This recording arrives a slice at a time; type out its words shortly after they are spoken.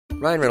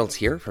Ryan Reynolds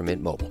here from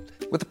Mint Mobile.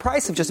 With the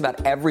price of just about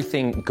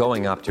everything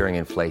going up during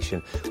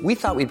inflation, we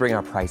thought we'd bring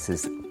our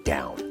prices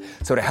down.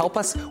 So to help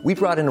us, we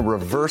brought in a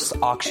reverse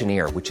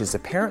auctioneer, which is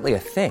apparently a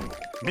thing.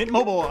 Mint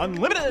Mobile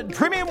Unlimited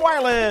Premium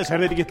Wireless. How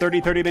to get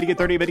 30, 30, bit to get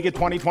 30, bit to get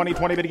 20, 20,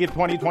 20, bit to get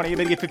 20, 20,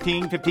 bit to get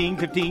 15, 15,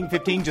 15,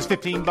 15, just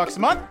 $15 a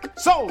month?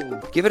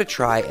 Sold! Give it a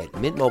try at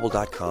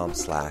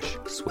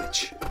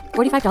mintmobile.com/switch.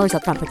 $45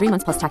 up front for 3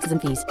 months plus taxes and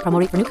fees. Promo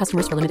rate for new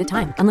customers for limited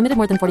time. Unlimited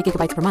more than 40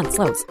 gigabytes per month.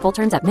 Slows full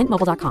terms at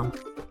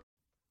mintmobile.com.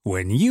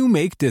 When you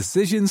make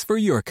decisions for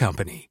your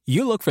company,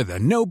 you look for the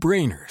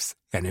no-brainers.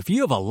 And if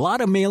you have a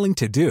lot of mailing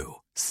to do,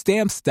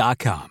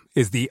 Stamps.com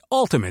is the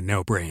ultimate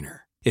no-brainer.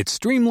 It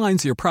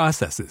streamlines your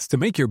processes to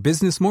make your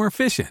business more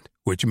efficient,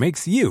 which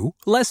makes you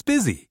less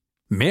busy.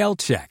 Mail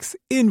checks,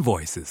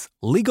 invoices,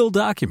 legal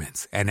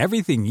documents, and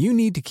everything you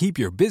need to keep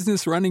your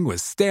business running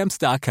with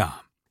Stamps.com.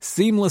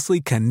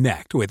 Seamlessly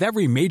connect with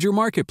every major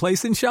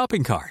marketplace and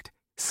shopping cart.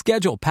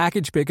 Schedule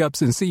package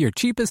pickups and see your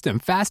cheapest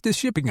and fastest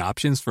shipping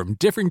options from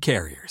different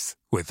carriers,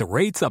 with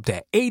rates up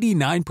to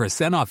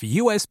 89% off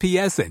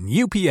USPS and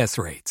UPS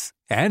rates.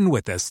 And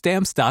with the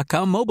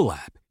Stamps.com mobile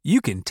app,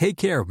 you can take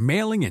care of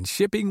mailing and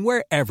shipping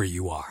wherever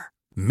you are.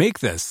 Make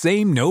the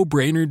same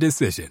no-brainer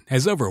decision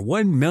as over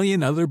 1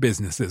 million other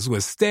businesses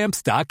with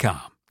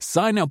Stamps.com.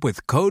 Sign up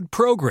with code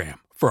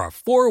PROGRAM for a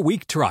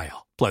 4-week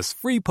trial, plus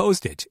free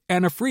postage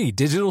and a free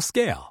digital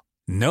scale.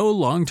 No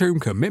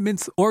long-term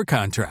commitments or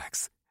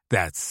contracts.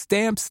 That's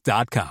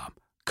Stamps.com.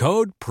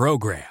 Code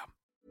PROGRAM.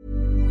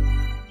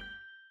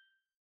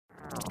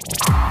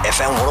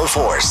 FM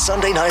 104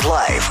 Sunday Night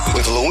Live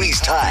with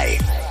Louise Ty.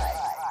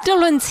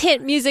 Dublin's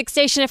hit music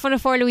station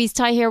F104, Louise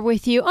Ty here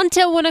with you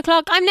until 1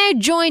 o'clock. I'm now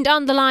joined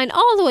on the line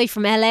all the way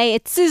from LA.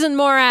 It's Susan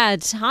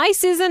Morad. Hi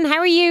Susan, how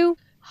are you?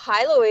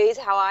 Hi Louise,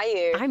 how are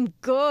you? I'm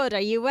good.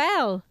 Are you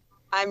well?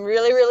 I'm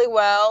really, really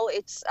well.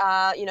 It's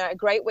a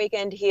great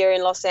weekend here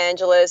in Los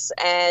Angeles,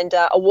 and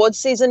awards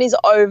season is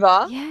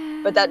over. Yeah.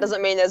 But that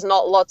doesn't mean there's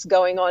not lots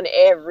going on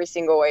every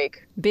single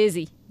week.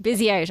 Busy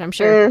out, I'm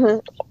sure. Mm-hmm.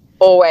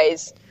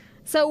 Always.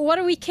 So what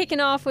are we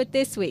kicking off with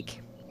this week?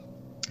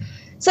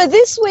 So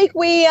this week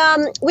we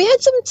had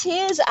some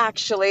tears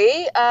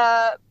actually,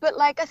 but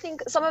I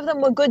think some of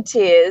them were good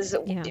tears.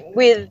 Yeah.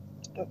 With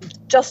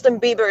Justin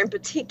Bieber in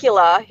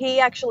particular, he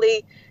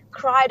actually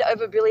cried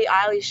over Billie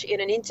Eilish in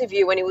an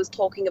interview when he was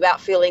talking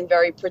about feeling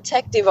very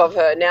protective of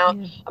her. Now,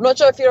 I'm not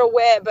sure if you're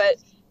aware, but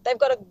they've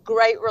got a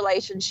great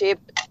relationship.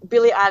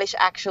 Billie Eilish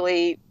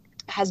actually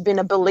has been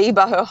a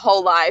believer her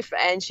whole life,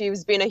 and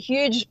she's been a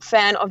huge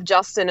fan of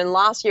Justin. And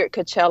last year at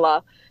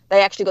Coachella,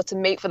 they actually got to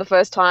meet for the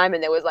first time,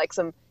 and there was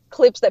some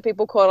clips that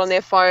people caught on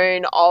their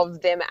phone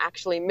of them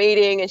actually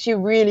meeting, and she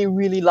really,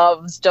 really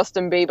loves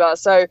Justin Bieber.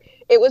 So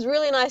it was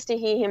really nice to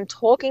hear him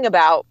talking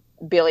about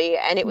Billie,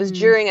 and it was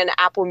during an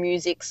Apple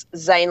Music's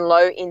Zane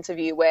Lowe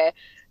interview where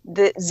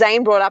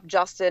Zane brought up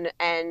Justin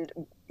and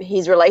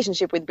his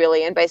relationship with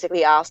Billie and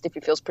basically asked if he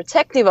feels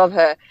protective of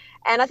her.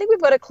 And I think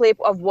we've got a clip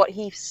of what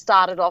he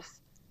started off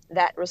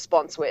that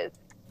response with.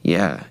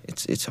 Yeah,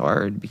 it's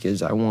hard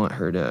because I want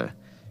her to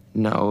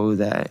know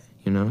that,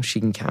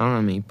 she can count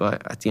on me.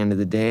 But at the end of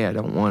the day,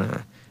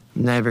 I'm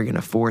never going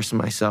to force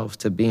myself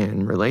to be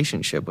in a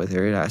relationship with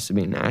her. It has to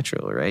be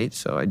natural, right?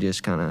 So I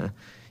just kind of,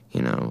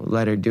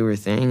 let her do her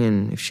thing.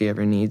 And if she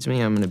ever needs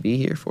me, I'm going to be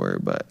here for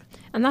her.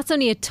 And that's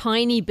only a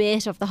tiny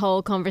bit of the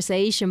whole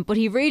conversation, but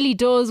he really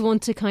does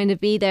want to kind of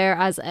be there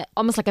as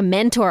almost like a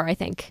mentor, I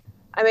think.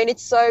 I mean,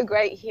 it's so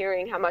great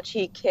hearing how much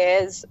he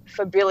cares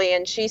for Billie,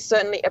 and she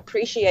certainly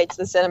appreciates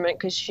the sentiment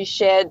because she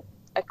shared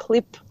a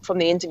clip from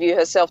the interview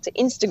herself to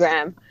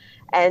Instagram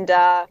and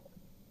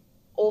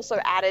also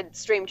added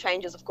Stream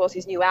Changes, of course,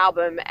 his new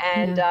album.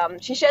 And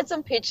she shared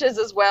some pictures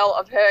as well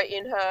of her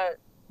in her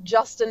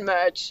Justin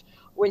merch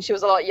when she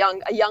was a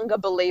younger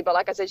believer.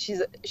 Like I said,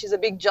 she's a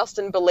big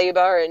Justin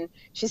believer, and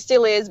she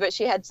still is, but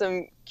she had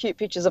some cute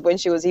pictures of when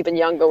she was even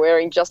younger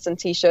wearing Justin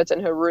t-shirts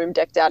and her room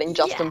decked out in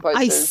Justin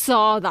posters. I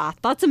saw that.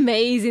 That's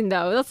amazing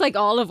though. That's like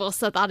all of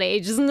us at that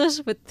age, isn't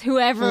it? With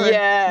whoever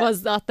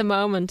was at the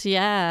moment.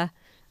 Yeah.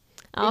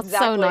 Oh, exactly. It's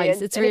so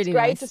nice. It's really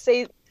great nice to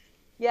see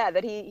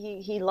that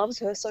he loves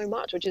her so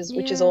much, which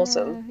is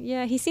awesome.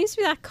 Yeah, he seems to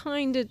be that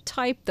kind of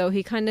type though.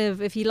 He kind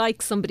of, if he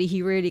likes somebody,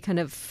 he really kind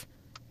of,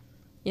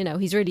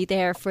 he's really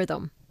there for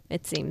them,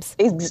 it seems.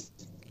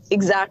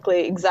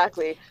 Exactly.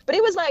 But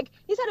he was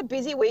he's had a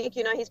busy week,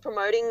 he's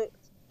promoting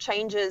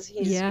Changes,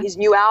 his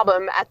new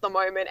album at the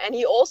moment. And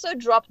he also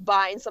dropped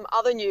by, in some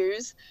other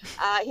news,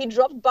 he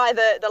dropped by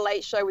the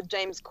Late Show with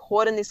James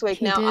Corden this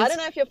week. I don't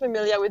know if you're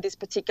familiar with this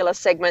particular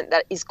segment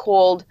that is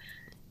called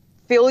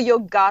Spill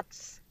Your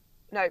Guts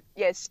or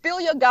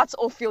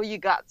Fill Your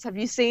Guts. Have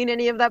you seen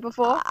any of that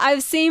before?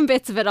 I've seen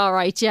bits of it, all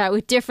right, yeah,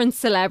 with different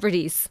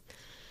celebrities.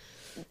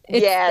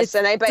 It's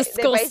and they're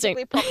disgusting.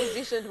 basically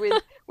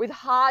propositioned with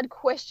hard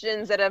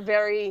questions that are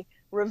very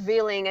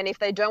revealing, and if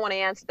they don't want to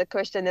answer the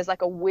question, there's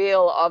a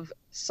wheel of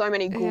so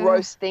many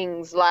gross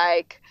things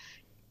like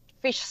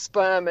fish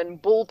sperm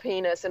and bull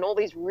penis and all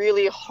these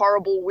really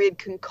horrible, weird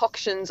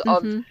concoctions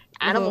of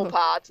animal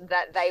parts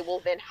that they will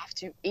then have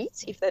to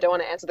eat if they don't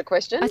want to answer the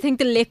question. I think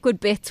the liquid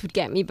bits would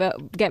get me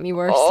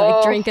worse,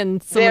 like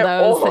drinking some of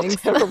those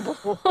things.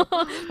 Terrible.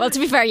 Well, to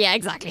be fair, yeah,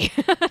 exactly.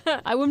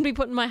 I wouldn't be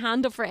putting my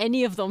hand up for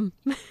any of them.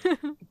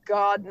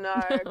 God no.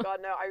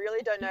 I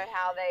really don't know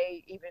how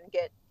they even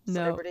get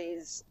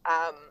celebrities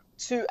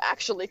to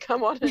actually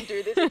come on and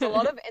do this. It's a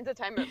lot of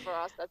entertainment for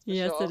us, that's for sure.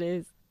 Yes, it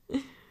is.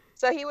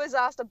 So he was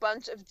asked a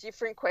bunch of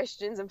different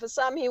questions, and for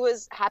some he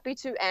was happy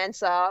to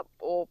answer,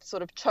 or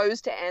sort of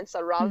chose to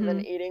answer rather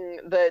than eating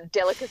the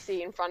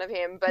delicacy in front of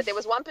him. But there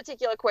was one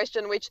particular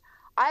question which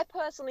I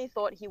personally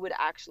thought he would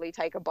actually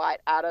take a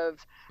bite out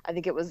of. I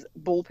think it was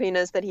bull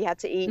penis that he had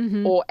to eat,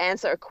 or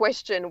answer a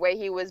question where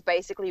he was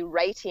basically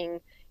rating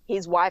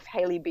his wife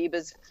Hailey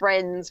Bieber's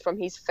friends from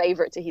his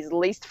favorite to his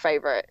least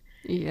favorite.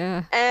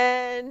 Yeah.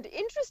 And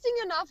interesting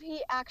enough,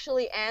 he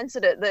actually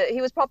answered it.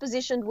 He was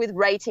propositioned with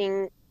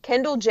rating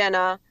Kendall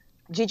Jenner,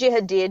 Gigi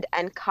Hadid,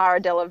 and Cara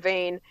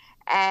Delevingne.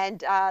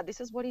 And this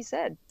is what he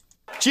said.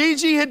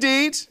 Gigi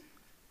Hadid,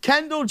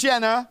 Kendall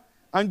Jenner,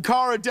 and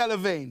Cara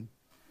Delevingne.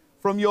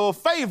 From your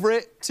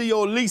favourite to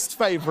your least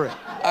favourite.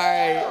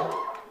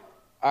 All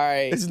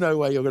right. There's no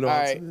way you're going to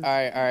answer this.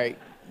 All right.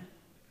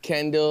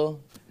 Kendall,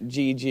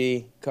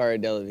 Gigi, Cara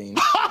Delevingne.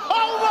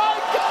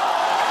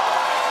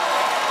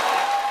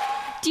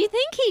 Do you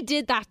think he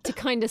did that to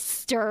kind of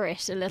stir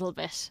it a little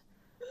bit?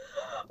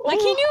 Like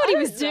he knew what he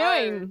was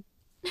doing.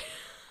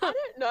 I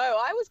don't know.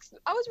 I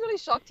was really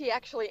shocked he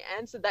actually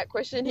answered that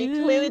question. He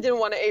clearly didn't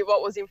want to eat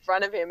what was in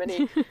front of him, and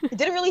he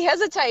didn't really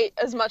hesitate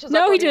as much as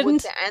I thought he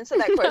would to answer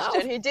that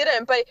question. He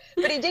didn't, but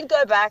he did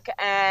go back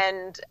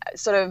and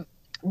sort of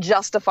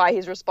justify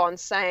his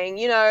response, saying,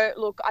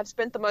 look, I've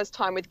spent the most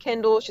time with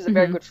Kendall. She's a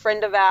very good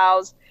friend of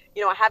ours.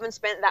 I haven't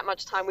spent that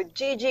much time with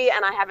Gigi,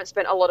 and I haven't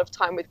spent a lot of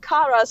time with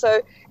Cara,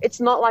 so it's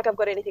not like I've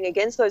got anything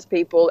against those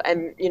people,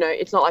 and,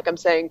 it's not like I'm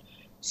saying,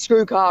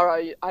 screw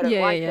Cara, I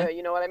don't like her,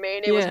 you know what I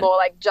mean? It was more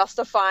like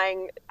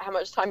justifying how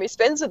much time he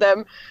spends with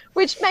them,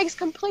 which makes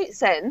complete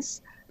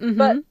sense.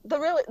 But the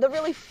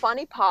really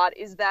funny part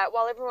is that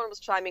while everyone was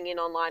chiming in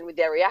online with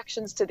their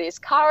reactions to this,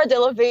 Cara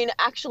Delevingne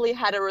actually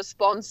had a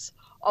response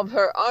of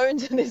her own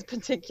to this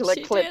particular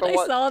clip of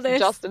what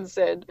Justin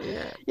said.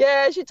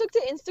 Yeah, she took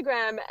to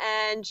Instagram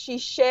and she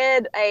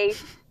shared a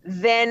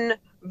then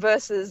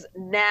versus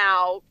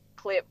now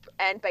clip,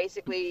 and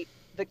basically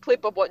the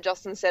clip of what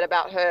Justin said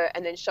about her,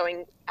 and then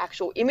showing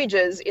actual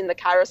images in the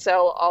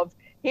carousel of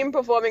him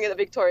performing at the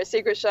Victoria's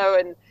Secret show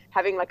and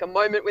having like a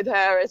moment with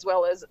her, as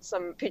well as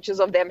some pictures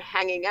of them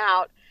hanging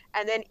out.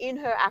 And then in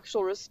her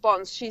actual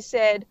response, she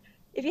said,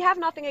 if you have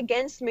nothing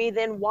against me,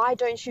 then why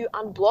don't you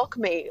unblock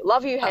me?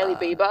 Love you, Hailey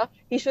Bieber.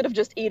 He should have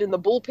just eaten the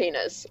bull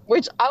penis,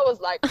 which I was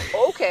like,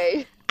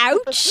 okay.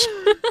 Ouch.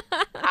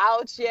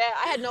 Ouch, yeah.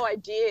 I had no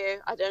idea.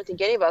 I don't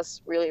think any of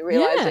us really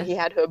realised that he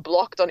had her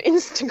blocked on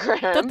Instagram.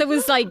 That there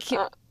was like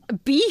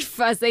beef,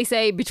 as they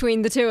say,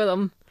 between the two of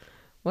them.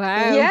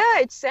 Wow. Yeah,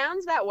 it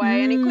sounds that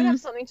way. And it could have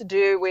something to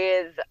do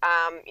with,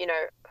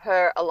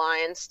 her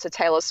alliance to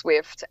Taylor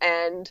Swift,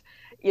 and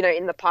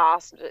in the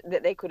past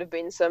that there could have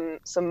been some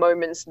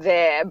moments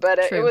there, but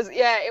it was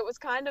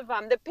kind of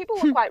the people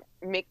were quite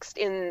mixed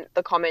in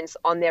the comments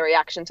on their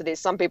reaction to this.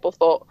 Some people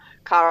thought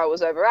Cara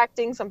was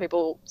overacting. Some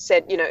people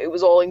said it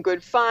was all in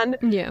good fun.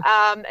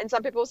 And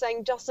some people were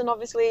saying Justin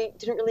obviously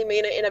didn't really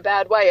mean it in a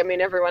bad way. I mean,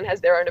 everyone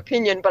has their own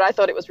opinion, but I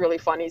thought it was really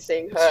funny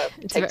seeing her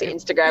take to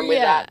Instagram with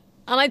that.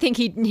 And I think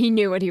he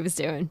knew what he was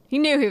doing. He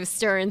knew he was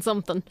stirring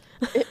something.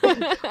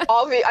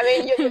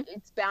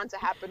 It's bound to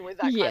happen with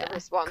that kind of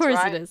response, right? Of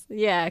course it is.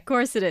 Yeah, of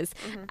course it is.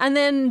 And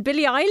then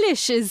Billie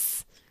Eilish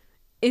is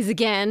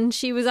again.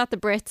 She was at the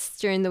Brits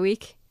during the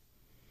week.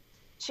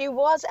 She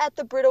was at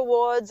the Brit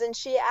Awards, and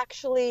she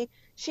actually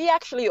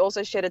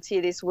also shed a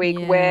tear this week,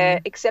 where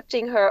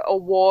accepting her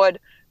award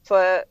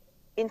for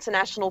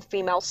International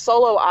Female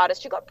Solo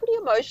Artist, she got pretty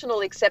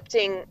emotional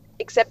accepting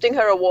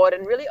her award,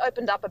 and really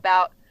opened up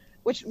about,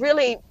 which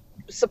really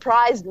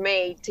surprised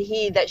me to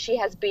hear, that she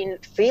has been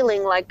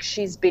feeling like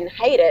she's been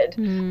hated.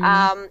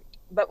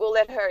 But we'll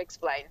let her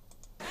explain.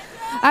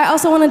 I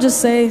also want to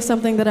just say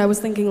something that I was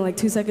thinking like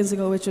 2 seconds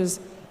ago, which was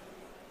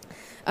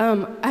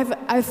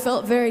I've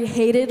felt very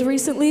hated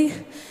recently.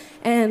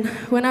 And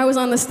when I was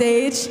on the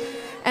stage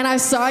and I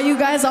saw you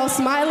guys all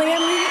smiling at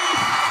me,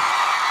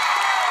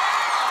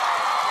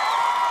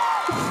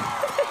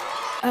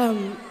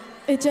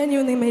 it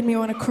genuinely made me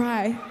want to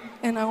cry.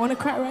 And I want to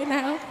cry right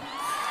now.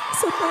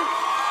 So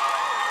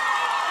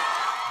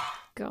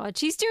God,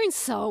 she's doing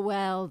so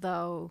well,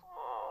 though.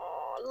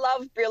 Oh,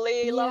 love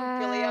Billie.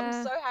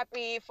 I'm so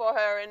happy for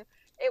her. And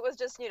it was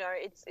just,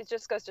 it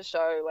just goes to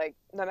show, like,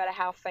 no matter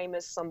how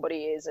famous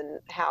somebody is and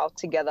how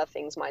together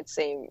things might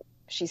seem,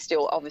 she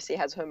still obviously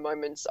has her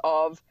moments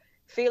of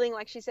feeling,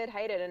 like she said,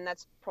 hated. And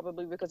that's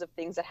probably because of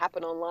things that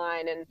happen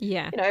online. And,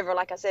 everyone,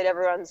 like I said,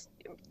 everyone's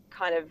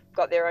kind of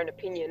got their own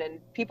opinion. And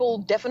people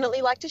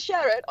definitely like to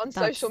share it on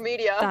social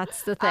media.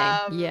 That's the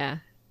thing,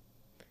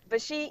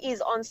 But she is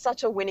on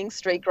such a winning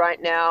streak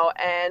right now,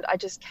 and I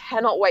just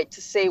cannot wait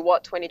to see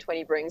what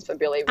 2020 brings for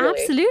Billie, really.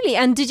 Absolutely.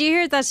 And did you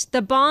hear that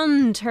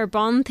her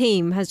Bond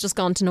theme has just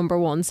gone to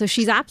 #1? So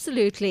she's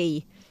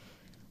absolutely,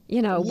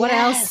 what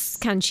else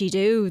can she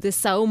do? There's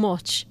so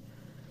much.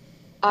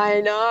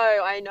 I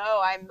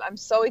know. I'm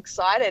so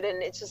excited,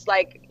 and it's just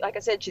like I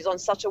said, she's on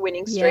such a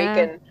winning streak,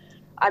 and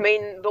I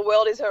mean, the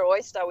world is her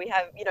oyster. We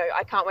have,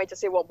 I can't wait to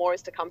see what more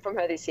is to come from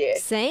her this year.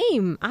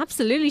 Same,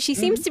 absolutely. She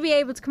seems to be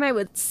able to come out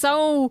with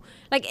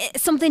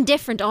something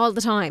different all the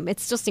time.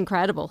 It's just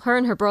incredible. Her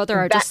and her brother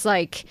are just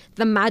like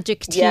the magic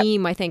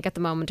team, I think, at the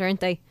moment,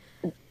 aren't they?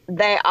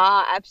 They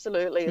are,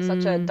 absolutely.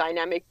 Such a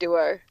dynamic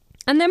duo.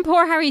 And then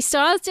poor Harry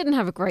Styles didn't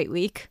have a great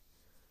week.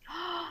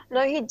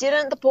 No, he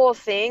didn't, the poor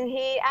thing.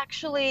 He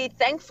actually,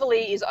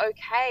 thankfully, is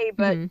okay.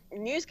 But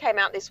news came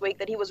out this week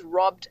that he was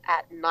robbed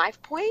at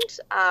knife point.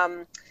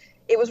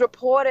 It was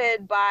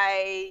reported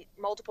by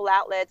multiple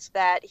outlets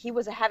that he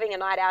was having a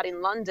night out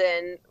in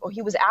London, or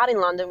he was out in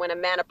London when a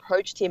man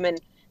approached him and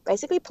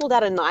basically pulled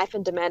out a knife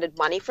and demanded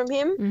money from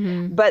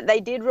him. But they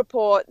did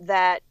report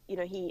that,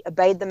 he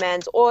obeyed the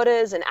man's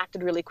orders and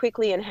acted really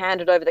quickly and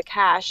handed over the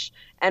cash.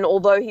 And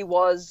although he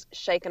was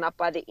shaken up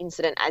by the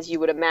incident, as you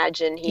would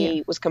imagine,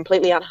 he was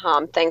completely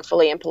unharmed,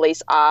 thankfully, and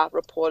police are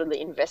reportedly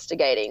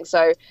investigating.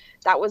 So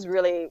that was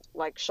really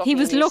shocking. He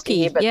was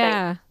lucky,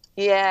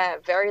 yeah,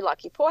 very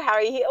lucky. Poor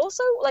Harry. He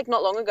also,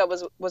 not long ago,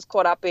 was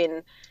caught up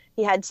in,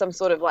 he had some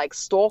sort of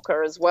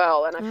stalker as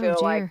well. And I feel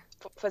like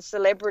for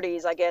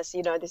celebrities, I guess,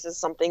 this is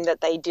something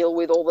that they deal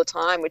with all the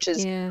time, which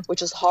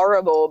is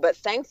horrible. But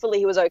thankfully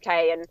he was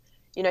okay. And,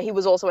 he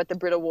was also at the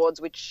Brit Awards,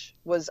 which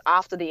was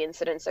after the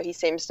incident. So he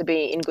seems to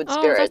be in good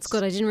spirits. Oh, that's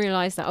good. I didn't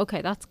realise that.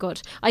 Okay, that's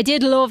good. I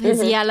did love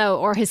his yellow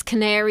or his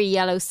canary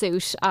yellow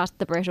suit at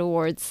the Brit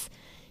Awards.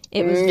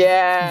 It was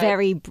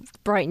very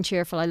bright and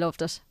cheerful. I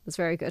loved it. It was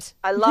very good.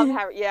 I love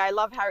Harry. Yeah, I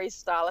love Harry's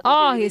style.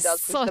 I think he really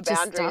does push the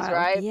boundaries,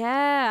 right?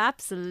 Yeah,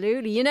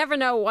 absolutely. You never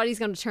know what he's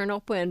going to turn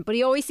up in, but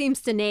he always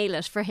seems to nail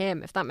it for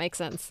him, if that makes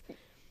sense.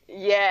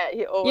 Yeah,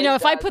 he always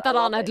if does. I put that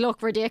on, I'd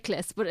look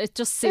ridiculous, but it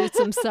just suits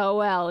him so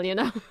well,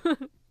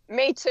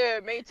 Me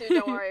too.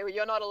 Don't worry.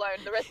 You're not alone.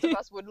 The rest of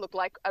us would look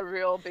like a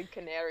real big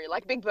canary,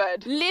 like Big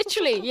Bird.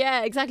 Literally,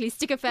 yeah, exactly.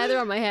 Stick a feather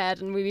on my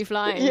head and we'd be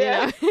flying,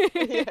 yeah.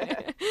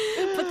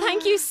 But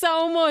thank you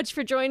so much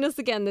for joining us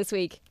again this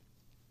week.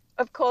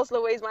 Of course,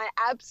 Louise, my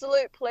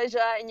absolute pleasure.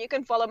 And you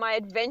can follow my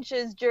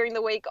adventures during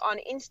the week on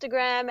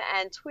Instagram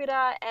and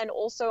Twitter, and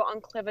also on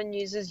Clever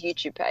News'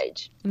 YouTube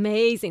page.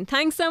 Amazing.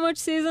 Thanks so much,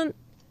 Susan.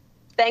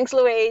 Thanks,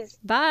 Louise.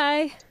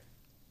 Bye.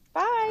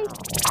 Bye.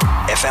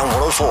 FM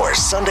 104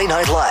 Sunday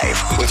Night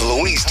Live with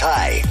Louise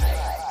Ty.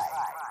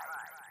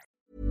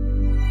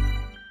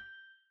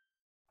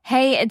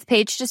 Hey, it's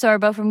Paige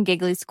DeSorbo from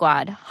Giggly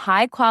Squad.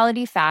 High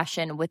quality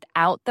fashion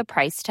without the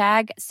price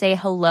tag. Say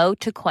hello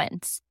to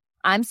Quince.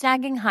 I'm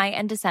snagging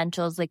high-end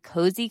essentials like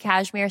cozy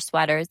cashmere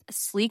sweaters,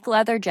 sleek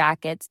leather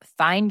jackets,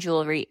 fine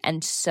jewelry,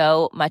 and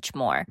so much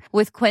more.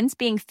 With Quince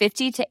being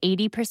 50 to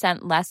 80%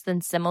 less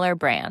than similar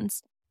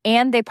brands.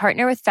 And they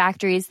partner with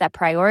factories that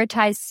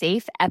prioritize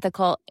safe,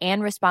 ethical,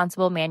 and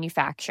responsible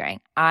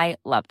manufacturing. I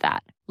love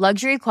that.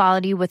 Luxury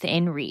quality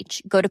within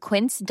reach. Go to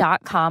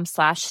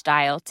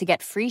quince.com/style to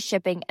get free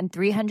shipping and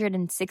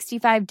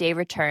 365-day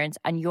returns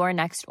on your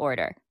next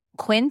order.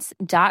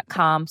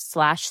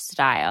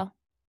 Quince.com/style.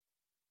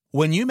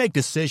 When you make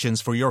decisions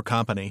for your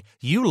company,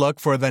 you look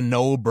for the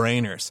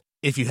no-brainers.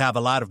 If you have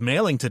a lot of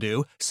mailing to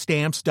do,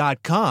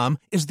 Stamps.com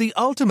is the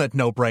ultimate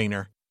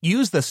no-brainer.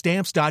 Use the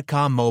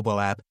Stamps.com mobile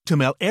app to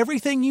mail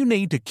everything you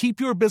need to keep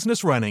your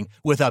business running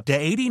with up to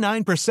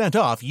 89%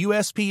 off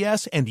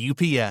USPS and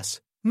UPS.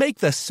 Make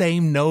the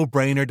same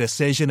no-brainer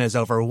decision as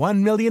over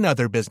 1 million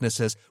other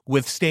businesses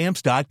with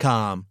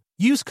Stamps.com.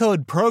 Use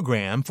code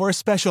PROGRAM for a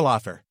special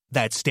offer.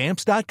 That's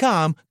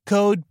Stamps.com,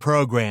 code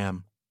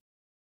PROGRAM.